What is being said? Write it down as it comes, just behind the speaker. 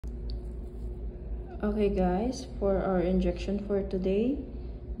Okay guys, for our injection for today,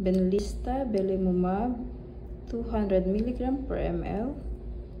 Benlysta belimumab 200 mg per ml,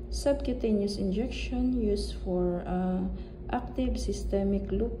 subcutaneous injection used for active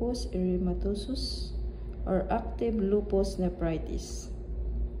systemic lupus erythematosus or active lupus nephritis.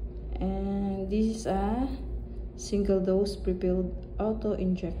 And this is a single dose prefilled auto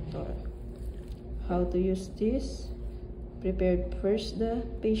injector. How to use this? Prepare first the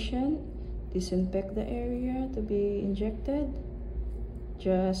patient, disinfect the area to be injected,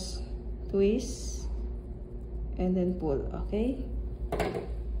 just twist and then pull. Okay,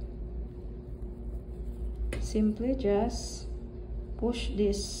 simply just push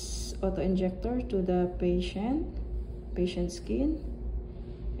this auto injector to the patient's skin,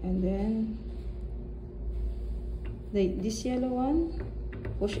 and then this yellow one,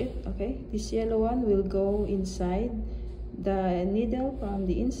 push it. Okay, this yellow one will go inside the needle. From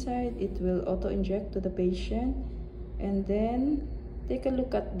the inside it will auto inject to the patient, and then take a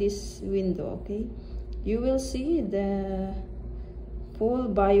look at this window. Okay, you will see the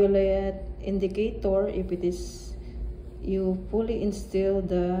full violet indicator if it is you fully instill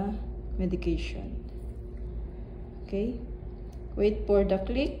the medication. Okay, wait for the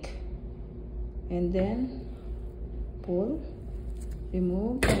click and then pull,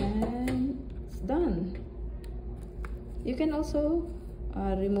 remove, and it's done. You can also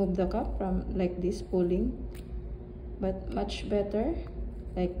remove the cup from like this, pulling, but much better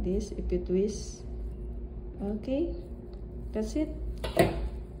like this if you twist. Okay, that's it.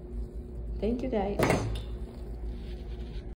 Thank you guys.